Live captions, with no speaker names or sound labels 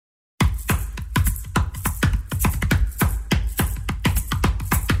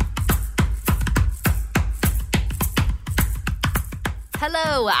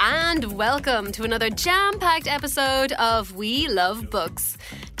Hello and welcome to another jam-packed episode of We Love Books.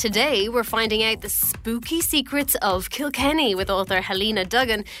 Today we're finding out the spooky secrets of Kilkenny with author Helena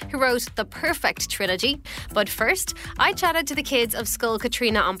Duggan, who wrote The Perfect Trilogy. But first, I chatted to the kids of Scoil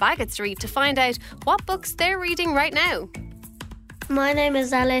Katrina on Bagot Street to find out what books they're reading right now. My name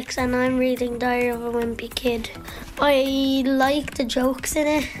is Alex and I'm reading Diary of a Wimpy Kid. I like the jokes in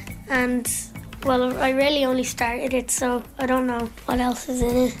it and, well, I really only started it, so I don't know what else is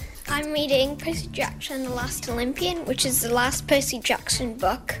in it. I'm reading Percy Jackson and the Last Olympian, which is the last Percy Jackson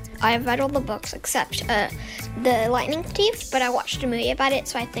book. I've read all the books except The Lightning Thief, but I watched a movie about it,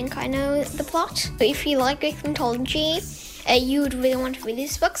 so I think I know the plot. But if you like Greek mythology, you would really want to read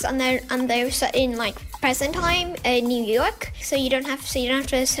these books, and they're set in like present time in New York, so you don't have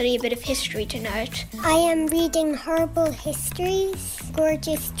to study a bit of history to know it. I am reading Horrible Histories,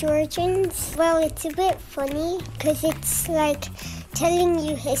 Gorgeous Georgians. Well, it's a bit funny because it's like telling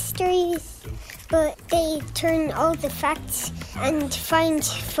you histories, but they turn all the facts and find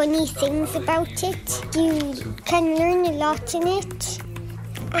funny things about it. You can learn a lot in it,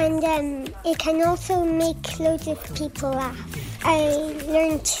 and it can also make loads of people laugh. I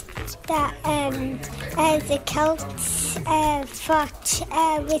learned that the Celts fought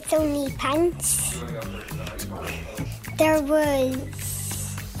with only pants. There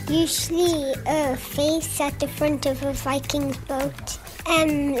was usually a face at the front of a Viking's boat,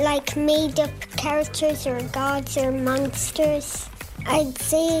 like made up characters or gods or monsters. I'd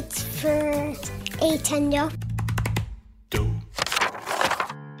say it's for 8 and up.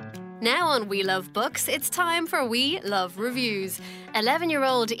 Now on We Love Books, it's time for We Love Reviews.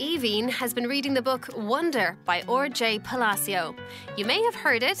 11-year-old Evine has been reading the book Wonder by R.J. Palacio. You may have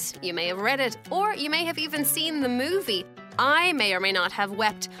heard it, you may have read it, or you may have even seen the movie. I may or may not have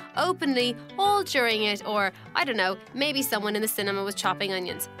wept openly all during it, or, I don't know, maybe someone in the cinema was chopping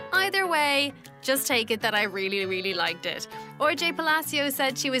onions. Either way, just take it that I really, really liked it. R.J. Palacio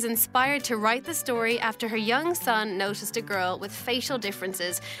said she was inspired to write the story after her young son noticed a girl with facial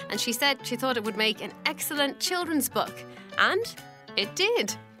differences, and she said she thought it would make an excellent children's book. And it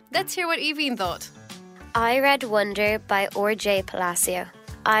did. Let's hear what Evine thought. I read Wonder by R.J. Palacio.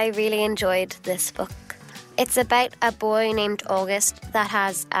 I really enjoyed this book. It's about a boy named August that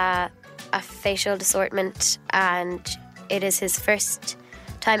has a facial assortment, and it is his first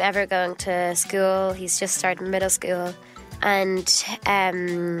time ever going to school. He's just started middle school, and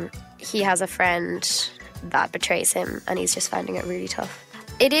he has a friend that betrays him, and he's just finding it really tough.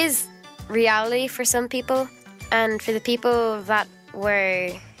 It is reality for some people, and for the people that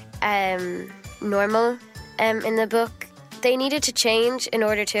were normal in the book, they needed to change in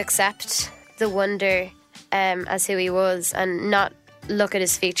order to accept the wonder as who he was, and not look at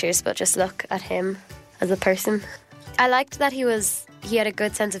his features but just look at him as a person. I liked that he had a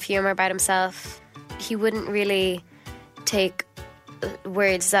good sense of humour about himself. He wouldn't really take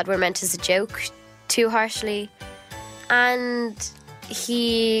words that were meant as a joke too harshly, and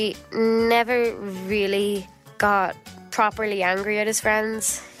he never really got properly angry at his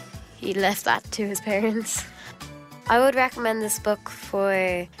friends. He left that to his parents. I would recommend this book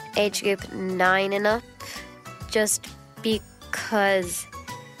for age group 9 and up, just because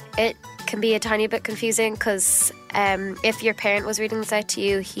it can be a tiny bit confusing, because if your parent was reading this out to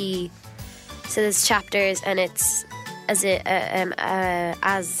you, so there's chapters, and it's as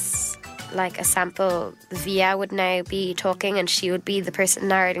like a sample. Via would now be talking, and she would be the person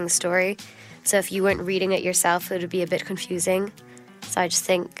narrating the story. So if you weren't reading it yourself, it would be a bit confusing. So I just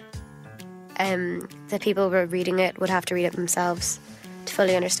think the people who were reading it would have to read it themselves to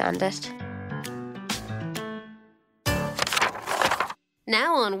fully understand it.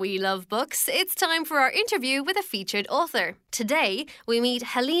 Now on We Love Books, it's time for our interview with a featured author. Today, we meet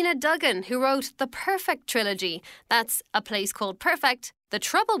Helena Duggan, who wrote The Perfect Trilogy. That's A Place Called Perfect, The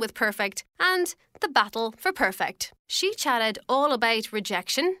Trouble with Perfect, and The Battle for Perfect. She chatted all about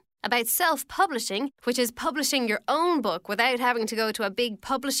rejection, about self-publishing, which is publishing your own book without having to go to a big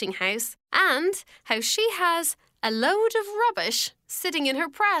publishing house, and how she has a load of rubbish sitting in her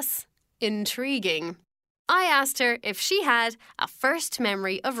press. Intriguing. I asked her if she had a first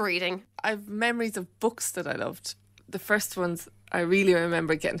memory of reading. I've memories of books that I loved. The first ones I really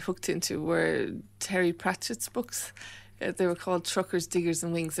remember getting hooked into were Terry Pratchett's books. They were called Truckers, Diggers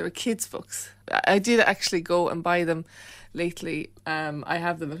and Wings. They were kids' books. I did actually go and buy them lately. I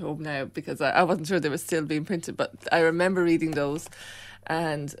have them at home now because I wasn't sure they were still being printed, but I remember reading those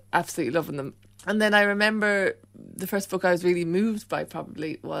and absolutely loving them. And then I remember the first book I was really moved by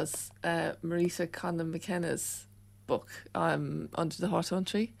probably was Marita Conlon McKenna's book, Under the Hawthorn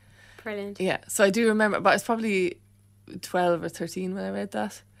Tree. Brilliant. Yeah, so I do remember, but it's probably 12 or 13 when I read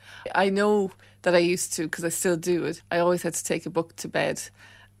that. I know that I used to, because I still do it, I always had to take a book to bed,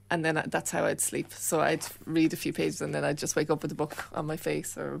 and then that's how I'd sleep. So I'd read a few pages and then I'd just wake up with a book on my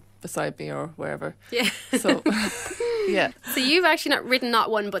face or beside me or wherever. Yeah. So, yeah. So you've actually written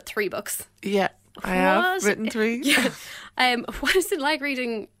not one but 3 books. Yeah, I have written 3. Yeah. What is it like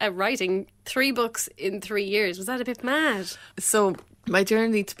writing 3 books in 3 years? Was that a bit mad? So my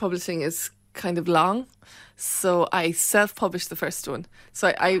journey to publishing is kind of long. So I self-published the first one.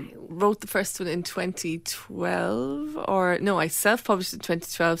 So I wrote the first one in 2012, or no, I self-published in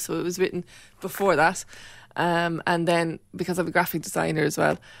 2012. So it was written before that. And then because I'm a graphic designer as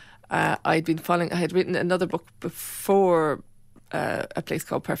well, I had written another book before a place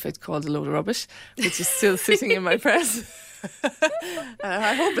called Perfect called A Load of Rubbish, which is still sitting in my press.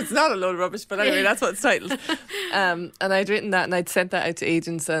 I hope it's not a load of rubbish, but anyway, that's what it's titled. And I'd written that and I'd sent that out to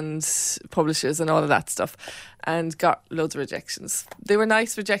agents and publishers and all of that stuff and got loads of rejections. They were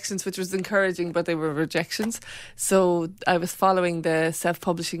nice rejections, which was encouraging, but they were rejections. So I was following the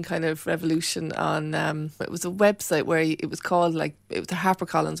self-publishing kind of revolution on, it was a website where it was called it was the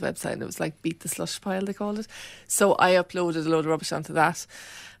HarperCollins website, and it was like Beat the Slush Pile, they called it. So I uploaded a load of rubbish onto that.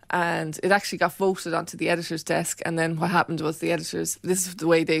 And it actually got voted onto the editor's desk. And then what happened was the editors, this is the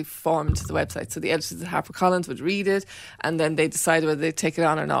way they formed the website. So the editors at HarperCollins would read it and then they decided whether they'd take it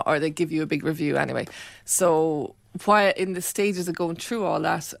on or not, or they'd give you a big review anyway. So while in the stages of going through all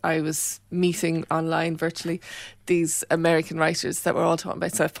that, I was meeting online virtually these American writers that were all talking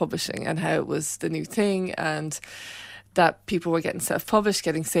about self-publishing and how it was the new thing and that people were getting self-published,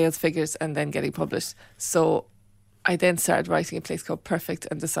 getting sales figures and then getting published. So I then started writing a place called Perfect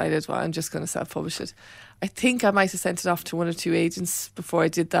and decided, well, I'm just going to self-publish it. I think I might have sent it off to 1 or 2 agents before I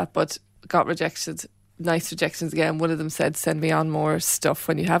did that, but got rejected. Nice rejections again. One of them said, send me on more stuff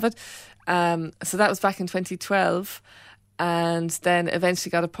when you have it. So that was back in 2012. And then eventually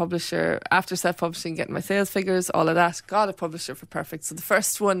got a publisher after self-publishing, getting my sales figures, all of that, got a publisher for Perfect. So the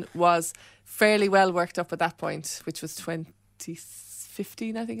first one was fairly well worked up at that point, which was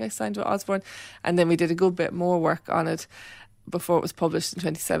 2015, I think I signed with Osborne, and then we did a good bit more work on it before it was published in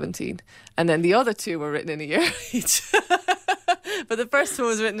 2017, and then the other 2 were written in a year each. But the first one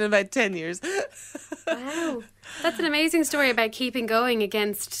was written in about 10 years. Wow, that's an amazing story about keeping going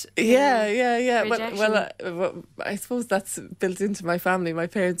against yeah. rejection. Well, I suppose that's built into my family. My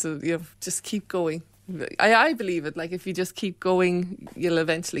parents will, just keep going. I believe it. Like if you just keep going, you'll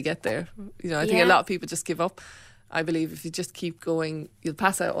eventually get there. I think a lot of people just give up. I believe if you just keep going, you'll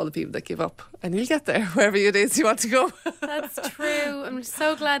pass out all the people that give up and you'll get there wherever it is you want to go. That's true. I'm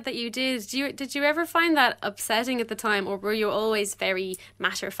so glad that you did. Did you ever find that upsetting at the time, or were you always very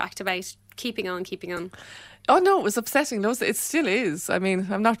matter-of-fact about keeping on? Oh no, it was upsetting. No, it still is. I mean,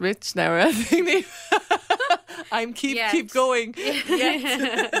 I'm not rich now or anything. I'm keep going. Yes.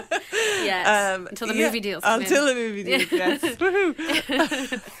 Until the movie deals. Until the movie deals, yes.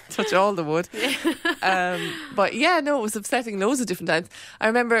 Woohoo. Touch all the wood. But it was upsetting loads of different times. I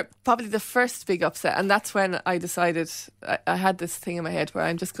remember probably the first big upset, and that's when I decided I had this thing in my head where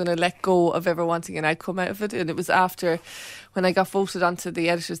I'm just going to let go of ever wanting an outcome out of it. And it was after when I got voted onto the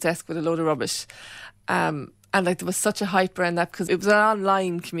editor's desk with a load of rubbish. And there was such a hype around that because it was an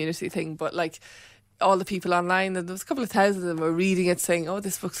online community thing, but all the people online, and there was a couple of thousand of them were reading it saying, oh,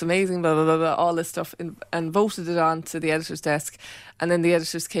 this book's amazing, blah, blah, blah, blah, all this stuff, and voted it on to the editor's desk. And then the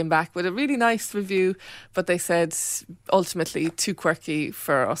editors came back with a really nice review, but they said ultimately too quirky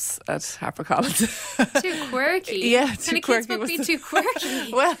for us at HarperCollins. Too quirky? Yeah, too quirky. Can a kid's book be too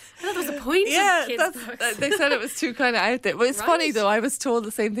quirky? Well, that was the point of kids' books. They said it was too kind of out there. But it's funny though, I was told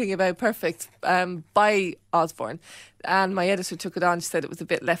the same thing about Perfect by Osborne. And my editor took it on. She said it was a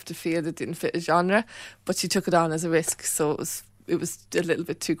bit left of field, it didn't fit a genre, but she took it on as a risk. So it was a little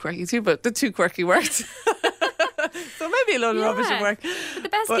bit too quirky too, but the too quirky worked. So maybe a load of rubbish would work. But the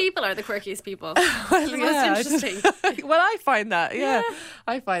best people are the quirkiest people. Well, the most interesting. Well, I find that,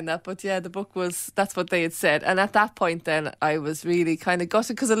 I find that. But the book that's what they had said. And at that point then I was really kind of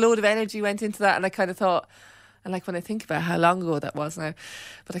gutted because a load of energy went into that, and I kind of thought, and when I think about how long ago that was now,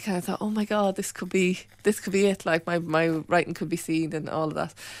 but I kind of thought, oh my God, this could be it. Like my writing could be seen and all of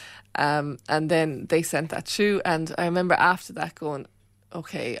that. And then they sent that through, and I remember after that going,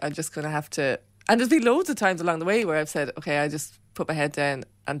 okay, I'm just going to have to. And there's been loads of times along the way where I've said, okay, I just put my head down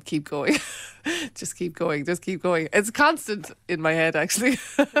and keep going. Just keep going. It's constant in my head, actually.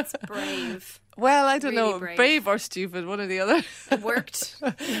 That's brave. Well, I don't know, brave or stupid, one or the other. It worked.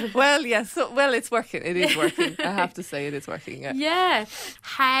 Well, yes. It's working. It is working. I have to say it is working. Yeah.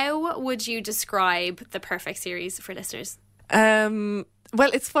 How would you describe the Perfect series for listeners? Well,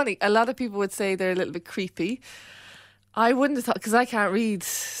 it's funny. A lot of people would say they're a little bit creepy. I wouldn't have thought, because I can't read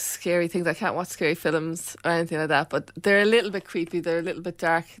scary things. I can't watch scary films or anything like that. But they're a little bit creepy. They're a little bit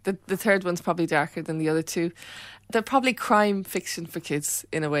dark. The third one's probably darker than the other two. They're probably crime fiction for kids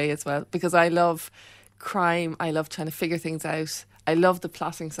in a way as well, because I love crime. I love trying to figure things out. I love the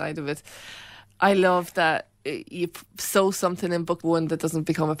plotting side of it. I love that you sow something in book 1 that doesn't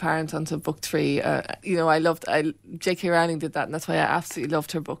become apparent until book 3. J.K. Rowling did that, and that's why I absolutely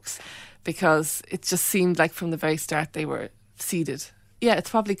loved her books, because it just seemed like from the very start they were seeded. Yeah, it's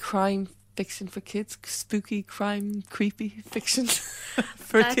probably crime fiction for kids, spooky crime, creepy fiction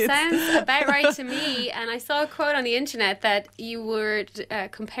for kids. That sounds about right to me. And I saw a quote on the internet that you were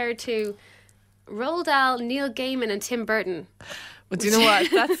compared to Roald Dahl, Neil Gaiman and Tim Burton. But do you know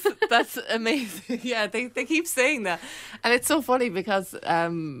what? That's amazing. Yeah, they keep saying that. And it's so funny because,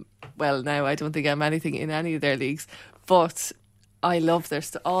 now I don't think I'm anything in any of their leagues, but I love their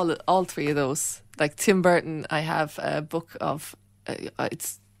all three of those. Like Tim Burton, I have a book of,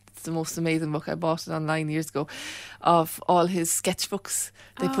 it's the most amazing book. I bought it online years ago, of all his sketchbooks.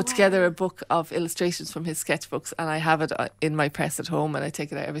 They put together a book of illustrations from his sketchbooks, and I have it in my press at home, and I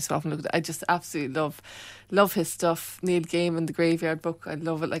take it out every so often. Look at it. I just absolutely love his stuff. Neil Gaiman, The Graveyard Book, I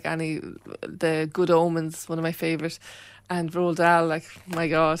love it like any. The Good Omens, one of my favourite, and Roald Dahl, like, my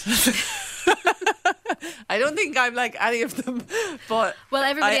God. I don't think I'm like any of them, but well,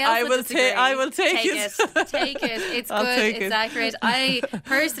 everybody else I will take it. Take it. It's I'll good. take It's it. accurate. I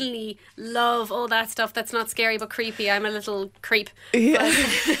personally love all that stuff that's not scary but creepy. I'm a little creep, Yeah.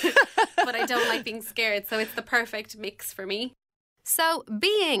 but I don't like being scared, so it's the perfect mix for me. So,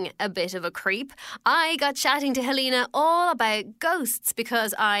 being a bit of a creep, I got chatting to Helena all about ghosts,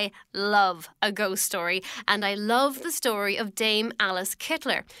 because I love a ghost story, and I love the story of Dame Alice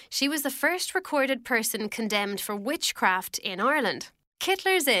Kittler. She was the first recorded person condemned for witchcraft in Ireland.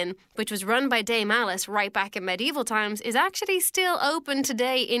 Kittler's Inn, which was run by Dame Alice right back in medieval times, is actually still open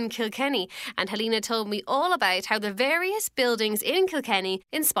today in Kilkenny, and Helena told me all about how the various buildings in Kilkenny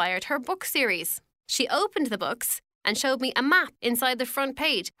inspired her book series. She opened the books and showed me a map inside the front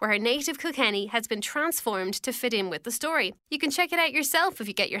page where her native Kilkenny has been transformed to fit in with the story. You can check it out yourself if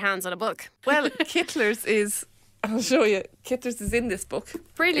you get your hands on a book. Well, Kittler's is, I'll show you, Kittler's is in this book.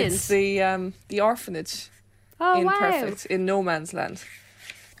 Brilliant. It's the orphanage in Perfect, in No Man's Land.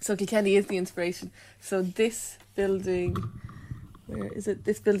 So Kilkenny is the inspiration. So this building, where is it?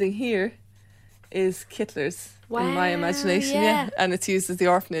 This building here is Kittler's, in my imagination, yeah. And it's used as the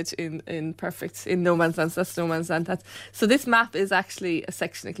orphanage in Perfect, in No Man's Land. So that's No Man's Land. So this map is actually a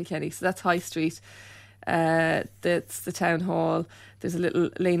section of Kilkenny. So that's High Street. That's the town hall. There's a little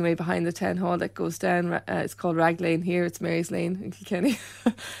laneway behind the town hall that goes down. It's called Rag Lane here. It's Mary's Lane in Kilkenny.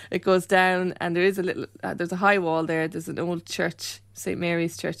 It goes down, and there is a little. There's a high wall there. There's an old church, St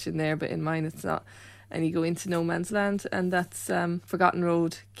Mary's Church, in there, but in mine it's not. And you go into No Man's Land, and that's Forgotten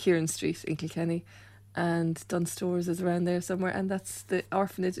Road, Kieran Street in Kilkenny, and Dunstores is around there somewhere, and that's the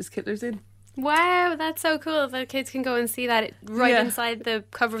orphanage is Kittler's Inn. Wow, that's so cool. The kids can go and see that right inside the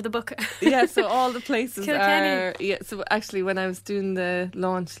cover of the book. Yeah, so all the places Kilkenny. are. Yeah, so actually, when I was doing the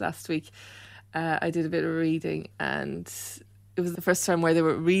launch last week, I did a bit of reading, and it was the first time where they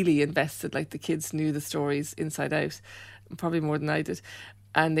were really invested. Like the kids knew the stories inside out, probably more than I did.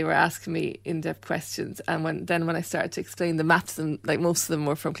 And they were asking me in-depth questions, and when I started to explain the maps, and like most of them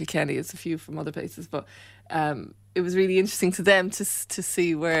were from Kilkenny, it's a few from other places, but it was really interesting to them to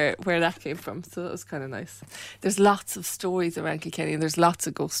see where that came from. So that was kind of nice. There's lots of stories around Kilkenny, and there's lots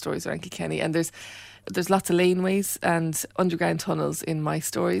of ghost stories around Kilkenny, and there's lots of laneways and underground tunnels in my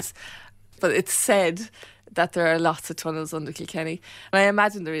stories. But it's said that there are lots of tunnels under Kilkenny. And I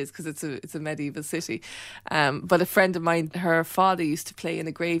imagine there is, because it's a medieval city. But a friend of mine, her father used to play in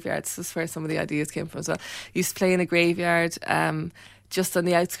a graveyard. So that's where some of the ideas came from as well. He used to play in a graveyard just on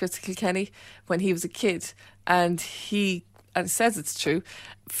the outskirts of Kilkenny when he was a kid. And he, and it says it's true,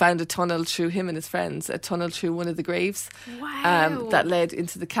 found a tunnel through him and his friends, a tunnel through one of the graves. Wow. That led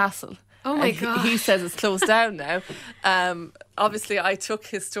into the castle. Oh my And God. he says it's closed down now. Obviously, I took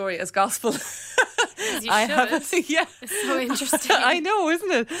his story as gospel. You I should. haven't. Yeah, It's so interesting. I know,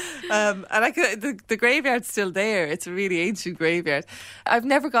 isn't it? And the graveyard's still there. It's a really ancient graveyard. I've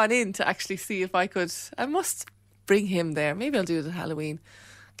never gone in to actually see if I could. I must bring him there. Maybe I'll do it at Halloween.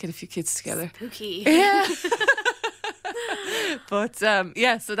 Get a few kids together. Spooky. Yeah. But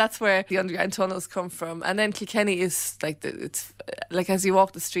so that's where the underground tunnels come from. And then Kilkenny is it's like as you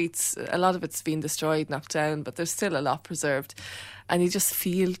walk the streets, a lot of it's been destroyed, knocked down, but there's still a lot preserved. And you just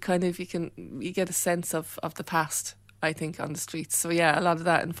feel kind of you get a sense of the past I think, on the streets. So yeah, a lot of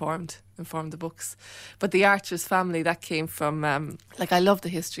that informed the books. But the Archers family, that came from, I love the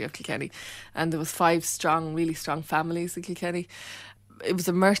history of Kilkenny, and there was 5 really strong families in Kilkenny. It was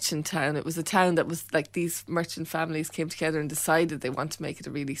a merchant town. It was a town that was like, these merchant families came together and decided they want to make it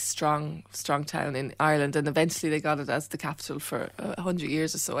a really strong town in Ireland, and eventually they got it as the capital for 100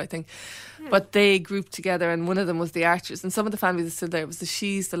 years or so, I think. But they grouped together, and one of them was the Archers, and some of the families are still there. It was the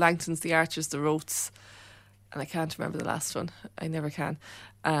Shees, the Langtons, the Archers, the Rotes, and I can't remember the last one. I never can.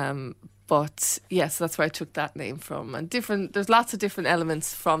 But yes, that's where I took that name from. And there's lots of different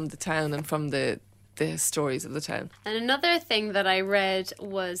elements from the town and from the stories of the town. And another thing that I read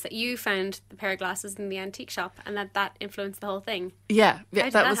was that you found the pair of glasses in the antique shop, and that influenced the whole thing. Yeah, How did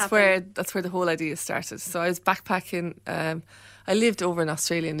that that was happen? that's where the whole idea started. So I was backpacking. I lived over in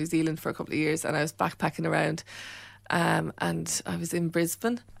Australia and New Zealand for a couple of years, and I was backpacking around. And I was in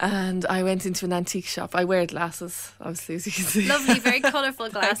Brisbane, and I went into an antique shop. I wear glasses, obviously, as you can see. Lovely, very colourful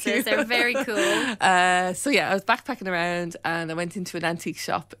glasses. They're very cool. So yeah, I was backpacking around, and I went into an antique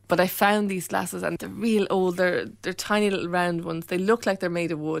shop. But I found these glasses, and they're real old. They're tiny little round ones. They look like they're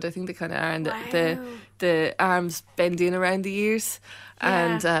made of wood. I think they kind of are. And the arms bend in around the ears,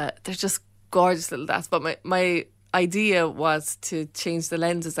 and they're just gorgeous little glasses. But my idea was to change the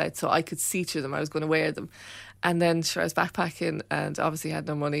lenses out so I could see through them. I was going to wear them. And then I was backpacking and obviously had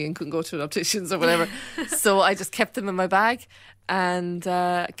no money and couldn't go to an optician's or whatever. So I just kept them in my bag and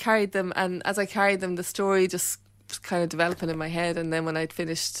carried them. And as I carried them, the story just was kind of developing in my head. And then when I'd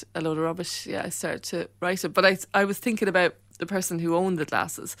finished A Load of Rubbish, I started to write it. But I was thinking about the person who owned the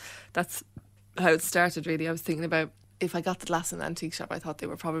glasses. That's how it started, really. I was thinking about, if I got the glass in the antique shop, I thought they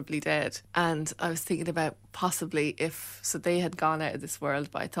were probably dead. And I was thinking about possibly so they had gone out of this world,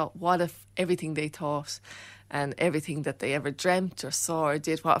 but I thought, what if everything they thought and everything that they ever dreamt or saw or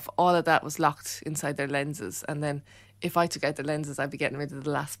did, what if all of that was locked inside their lenses? And then if I took out the lenses, I'd be getting rid of the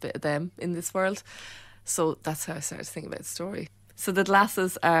last bit of them in this world. So that's how I started thinking about the story. So the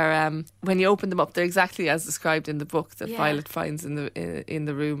glasses are, when you open them up, they're exactly as described in the book that Violet finds in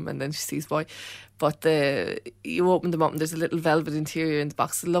the room, and then she sees Boy. But you open them up, and there's a little velvet interior in the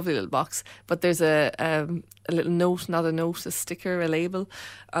box, a lovely little box. But there's a little note, not a note, a sticker, a label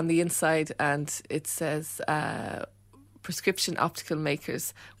on the inside, and it says Prescription Optical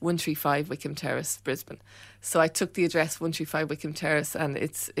Makers, 135 Wickham Terrace, Brisbane. So I took the address 135 Wickham Terrace, and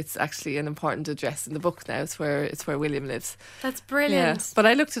it's actually an important address in the book now. It's where William lives. That's brilliant. Yeah. But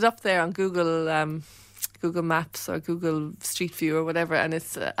I looked it up there on Google Maps or Google Street View or whatever, and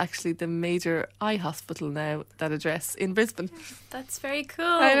it's actually the major eye hospital now, that address in Brisbane. That's very cool.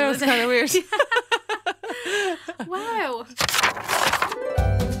 I know, it's kind of weird. Wow.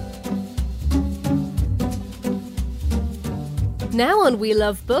 Now on We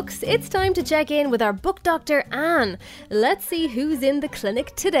Love Books, it's time to check in with our book doctor, Anne. Let's see who's in the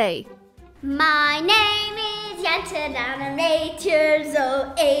clinic today. My name is Yanted and I'm 8 years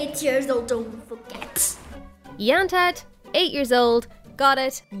old. 8 years old, don't forget. Yantet, 8 years old, got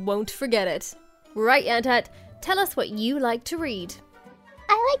it, won't forget it. Right, Yantet, tell us what you like to read.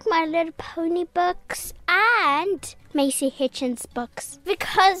 I like My Little Pony books and Macy Hitchens books,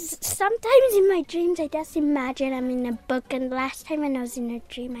 because sometimes in my dreams I just imagine I'm in a book, and last time when I was in a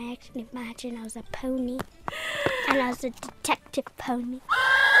dream I actually imagined I was a pony and I was a detective pony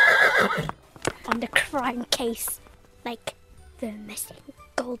on the crime case, like the missing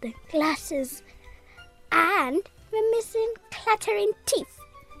golden glasses and the missing clattering teeth,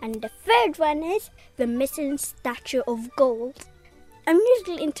 and the third one is the missing statue of gold. I'm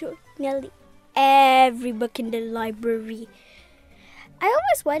usually into nearly every book in the library. I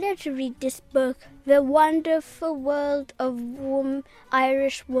always wanted to read this book, The Wonderful World of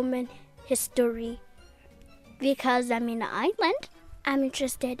Irish Woman History, because I'm in Ireland. I'm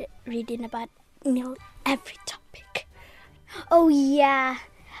interested in reading about nearly every topic. Oh yeah,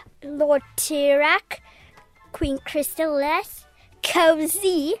 Lord Tirac, Queen Chrysalis,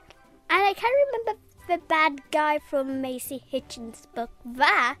 Cozy, and I can't remember the bad guy from Macy Hitchens' book,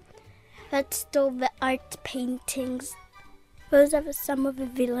 that stole the art paintings. Those are some of the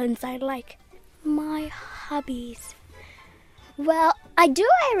villains I like. My hobbies. Well, I do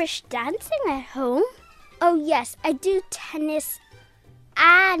Irish dancing at home. Oh yes, I do tennis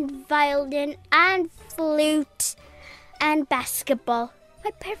and violin and flute and basketball.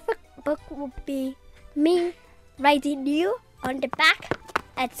 My perfect book would be me riding you on the back,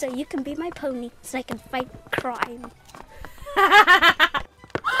 and so you can be my pony so I can fight crime.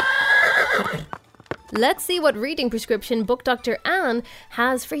 Let's see what reading prescription book doctor Anne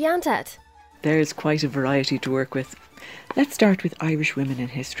has for Yantet. There's quite a variety to work with. Let's start with Irish women in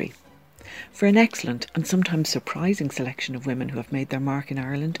history. For an excellent and sometimes surprising selection of women who have made their mark in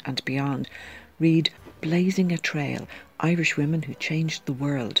Ireland and beyond, read Blazing a Trail, Irish Women Who Changed the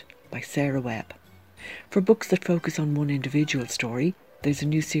World by Sarah Webb. For books that focus on one individual story, there's a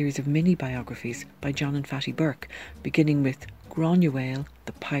new series of mini-biographies by John and Fatty Burke, beginning with Granuaile,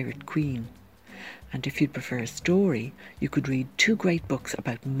 the Pirate Queen. And if you'd prefer a story, you could read 2 great books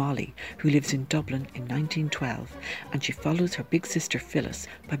about Molly, who lives in Dublin in 1912, and she follows her big sister Phyllis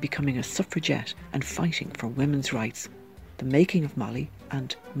by becoming a suffragette and fighting for women's rights. The Making of Molly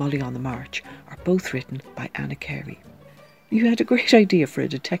and Molly on the March are both written by Anna Carey. You had a great idea for a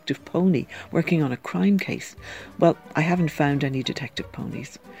detective pony working on a crime case. Well, I haven't found any detective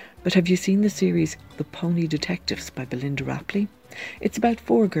ponies. But have you seen the series The Pony Detectives by Belinda Rapley? It's about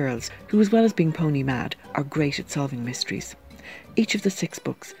 4 girls who, as well as being pony mad, are great at solving mysteries. Each of the 6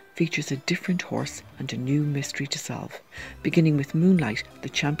 books features a different horse and a new mystery to solve, beginning with Moonlight, the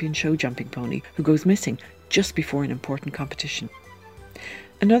champion show jumping pony who goes missing just before an important competition.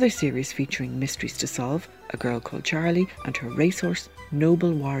 Another series featuring mysteries to solve, A Girl Called Charlie, and her racehorse,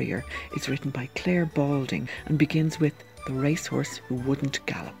 Noble Warrior, is written by Claire Balding and begins with The Racehorse Who Wouldn't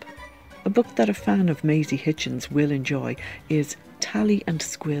Gallop. A book that a fan of Maisie Hitchens will enjoy is Tally and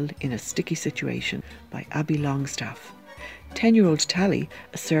Squill in a Sticky Situation by Abby Longstaff. 10-year-old Tally,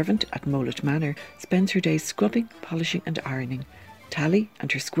 a servant at Molet Manor, spends her days scrubbing, polishing and ironing. Tally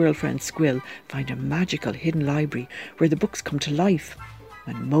and her squirrel friend Squill find a magical hidden library where the books come to life.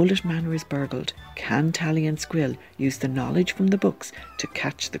 When Molet Manor is burgled, can Tally and Squill use the knowledge from the books to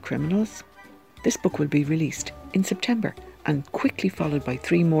catch the criminals? This book will be released in September and quickly followed by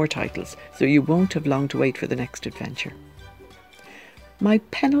 3 more titles, so you won't have long to wait for the next adventure. My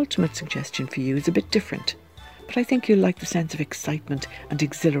penultimate suggestion for you is a bit different, but I think you'll like the sense of excitement and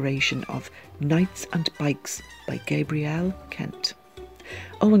exhilaration of Knights and Bikes by Gabrielle Kent.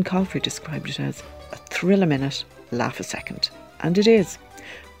 Owen Colfer described it as a thrill a minute, laugh a second, and it is.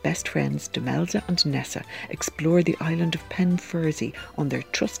 Best friends Demelza and Nessa explore the island of Penfurzy on their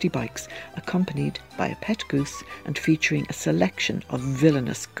trusty bikes, accompanied by a pet goose and featuring a selection of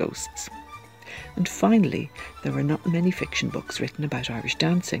villainous ghosts. And finally, there are not many fiction books written about Irish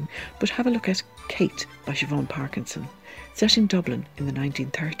dancing, but have a look at Kate by Siobhan Parkinson. Set in Dublin in the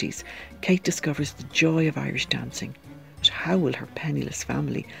 1930s, Kate discovers the joy of Irish dancing. But how will her penniless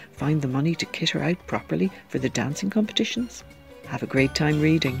family find the money to kit her out properly for the dancing competitions? Have a great time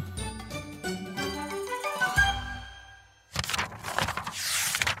reading.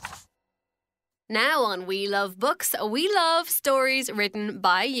 Now on We Love Books, we love stories written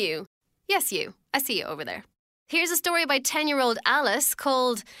by you. Yes, you. I see you over there. Here's a story by 10-year-old Alice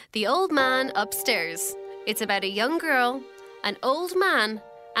called The Old Man Upstairs. It's about a young girl, an old man,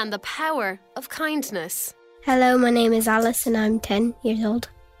 and the power of kindness. Hello, my name is Alice and I'm 10 years old.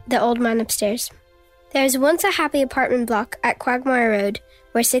 The Old Man Upstairs. There was once a happy apartment block at Quagmire Road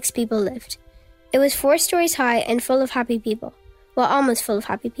where 6 people lived. It was 4 stories high and full of happy people. Well, almost full of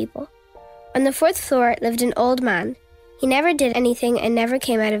happy people. On the 4th floor lived an old man. He never did anything and never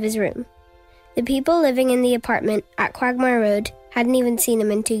came out of his room. The people living in the apartment at Quagmire Road hadn't even seen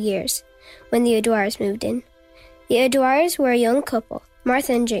him in 2 years, when the O'Dwyers moved in. The O'Dwyers were a young couple,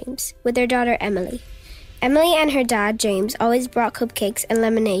 Martha and James, with their daughter Emily. Emily and her dad, James, always brought cupcakes and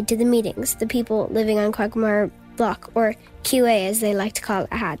lemonade to the meetings the people living on Quagmire Block, or QA as they like to call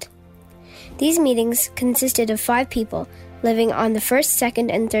it, had. These meetings consisted of 5 people living on the 1st,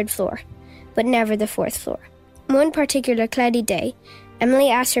 2nd and 3rd floor, but never the 4th floor. One particular cloudy day, Emily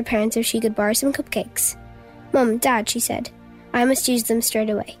asked her parents if she could borrow some cupcakes. "Mum, Dad," she said, "I must use them straight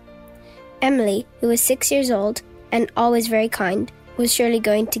away." Emily, who was 6 years old and always very kind, was surely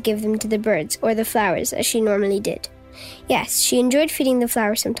going to give them to the birds or the flowers as she normally did. Yes, she enjoyed feeding the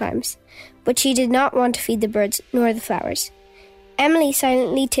flowers sometimes, but she did not want to feed the birds nor the flowers. Emily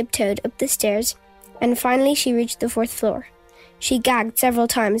silently tiptoed up the stairs, and finally she reached the 4th floor. She gagged several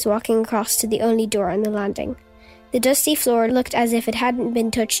times walking across to the only door on the landing. The dusty floor looked as if it hadn't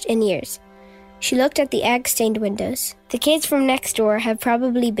been touched in years. She looked at the egg-stained windows. The kids from next door have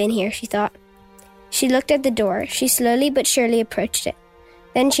probably been here, she thought. She looked at the door. She slowly but surely approached it.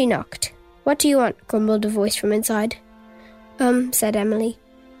 Then she knocked. "What do you want?" grumbled a voice from inside. Said Emily.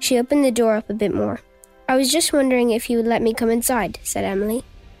 She opened the door up a bit more. "I was just wondering if you would let me come inside," said Emily.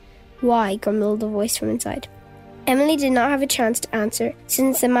 "Why?" grumbled the voice from inside. Emily did not have a chance to answer,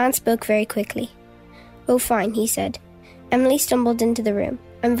 since the man spoke very quickly. "Oh, fine," he said. Emily stumbled into the room.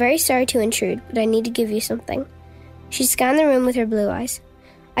 "I'm very sorry to intrude, but I need to give you something." She scanned the room with her blue eyes.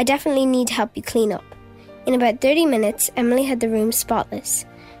 "I definitely need to help you clean up." In about 30 minutes, Emily had the room spotless.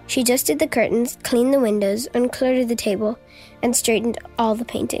 She dusted the curtains, cleaned the windows, uncluttered the table, and straightened all the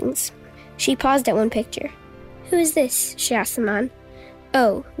paintings. She paused at one picture. "Who is this?" she asked the man.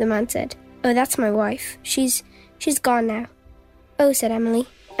 "Oh," the man said. "Oh, that's my wife. She's gone now." "Oh," said Emily.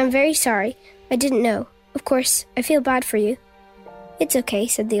 "I'm very sorry. I didn't know. Of course, I feel bad for you." "It's okay,"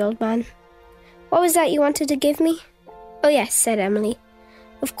 said the old man. "What was that you wanted to give me?" "Oh yes," said Emily.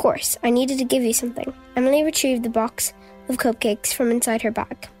 "Of course, I needed to give you something." Emily retrieved the box of cupcakes from inside her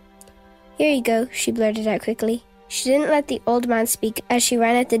bag. "Here you go," she blurted out quickly. She didn't let the old man speak as she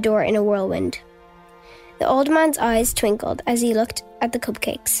ran out the door in a whirlwind. The old man's eyes twinkled as he looked at the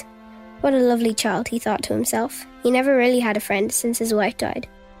cupcakes. What a lovely child, he thought to himself. He never really had a friend since his wife died.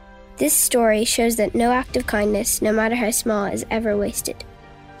 This story shows that no act of kindness, no matter how small, is ever wasted.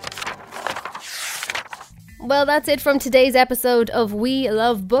 Well, that's it from today's episode of We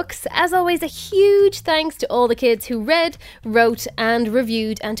Love Books. As always, a huge thanks to all the kids who read, wrote and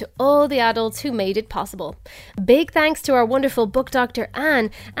reviewed, and to all the adults who made it possible. Big thanks to our wonderful book doctor Anne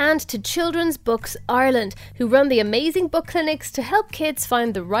and to Children's Books Ireland, who run the amazing book clinics to help kids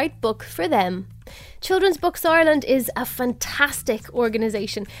find the right book for them. Children's Books Ireland is a fantastic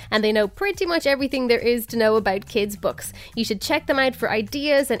organisation and they know pretty much everything there is to know about kids' books. You should check them out for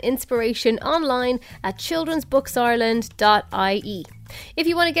ideas and inspiration online at childrensbooksireland.ie. If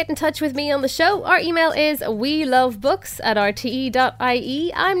you want to get in touch with me on the show, our email is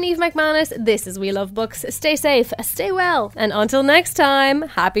welovebooks@rte.ie. I'm Niamh McManus. This is We Love Books. Stay safe, stay well, and until next time,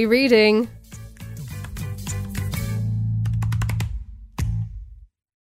 happy reading.